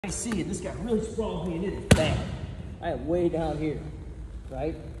I see it. This guy really sprawls me and it is bad. I am way down here,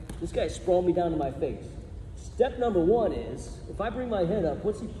 right? This guy sprawled me down to my face. Step number one is, if I bring my head up,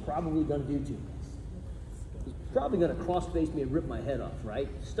 what's he probably gonna do to me? He's probably gonna cross-face me and rip my head off, right?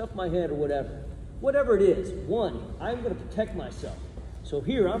 Stuff my head or whatever. Whatever it is, one, I'm gonna protect myself. So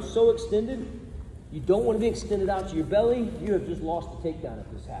here, I'm so extended, you don't wanna be extended out to your belly. You have just lost the takedown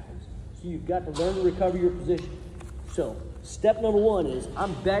if this happens. So you've got to learn to recover your position. So step number one is, I'm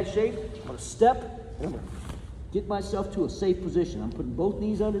in bad shape, I'm gonna step, and I'm gonna get myself to a safe position. I'm putting both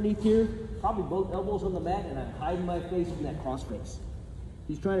knees underneath here, probably both elbows on the mat, and I'm hiding my face from that cross face.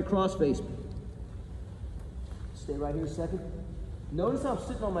 He's trying to cross face me. Stay right here a second. Notice how I'm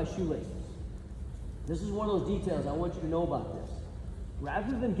sitting on my shoelaces. This is one of those details I want you to know about this.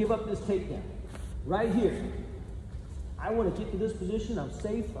 Rather than give up this takedown, right here, I want to get to this position. I'm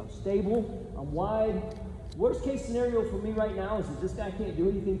safe, I'm stable, I'm wide. Worst case scenario for me right now is that this guy can't do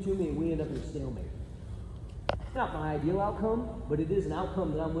anything to me and we end up in a stalemate. It's not my ideal outcome, but it is an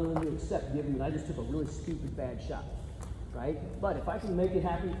outcome that I'm willing to accept, given that I just took a really stupid bad shot, right? But if I can make it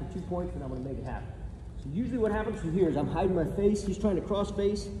happen for 2 points, then I'm going to make it happen. So usually what happens from here is I'm hiding my face. He's trying to cross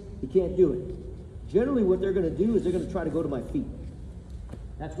face. He can't do it. Generally what they're going to do is they're going to try to go to my feet.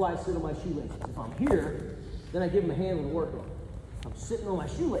 That's why I sit on my shoelaces. If I'm here, then I give them a handle to work on. If I'm sitting on my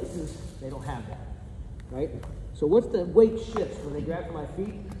shoelaces, they don't have that, right? So once the weight shifts, when they grab for my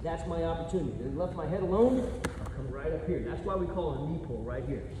feet, that's my opportunity. They left my head alone, I'll come right up here. That's why we call it a knee pull right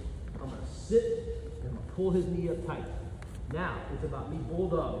here. I'm gonna sit and I'm gonna pull his knee up tight. Now, it's about me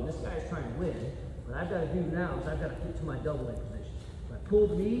bulldogging. This guy's trying to win. What I've got to do now is I've got to get to my double leg position. When I pull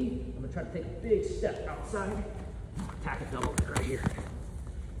the knee, I'm gonna try to take a big step outside, attack a double leg right here.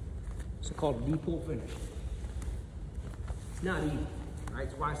 It's called a knee pull finish. It's not easy, right?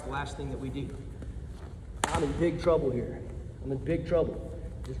 It's why it's the last thing that we do. I'm in big trouble here. I'm in big trouble.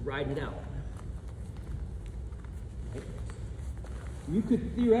 Just riding it out. Right? You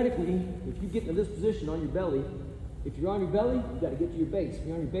could theoretically, if you get into this position on your belly, if you're on your belly, you got to get to your base. If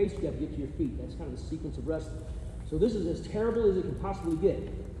you're on your base, you got to get to your feet. That's kind of the sequence of wrestling. So this is as terrible as it can possibly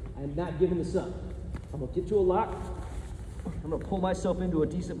get. I'm not giving this up. I'm going to get to a lock. I'm going to pull myself into a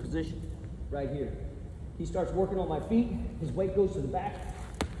decent position right here. He starts working on my feet. His weight goes to the back.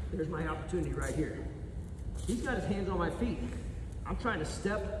 There's my opportunity right here. He's got his hands on my feet. I'm trying to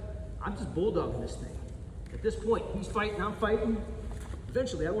step. I'm just bulldogging this thing. At this point, he's fighting, I'm fighting.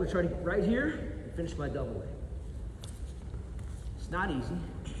 Eventually, I want to try to get right here and finish my double leg. It's not easy,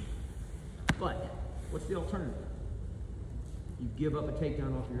 but what's the alternative? You give up a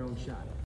takedown off your own shot.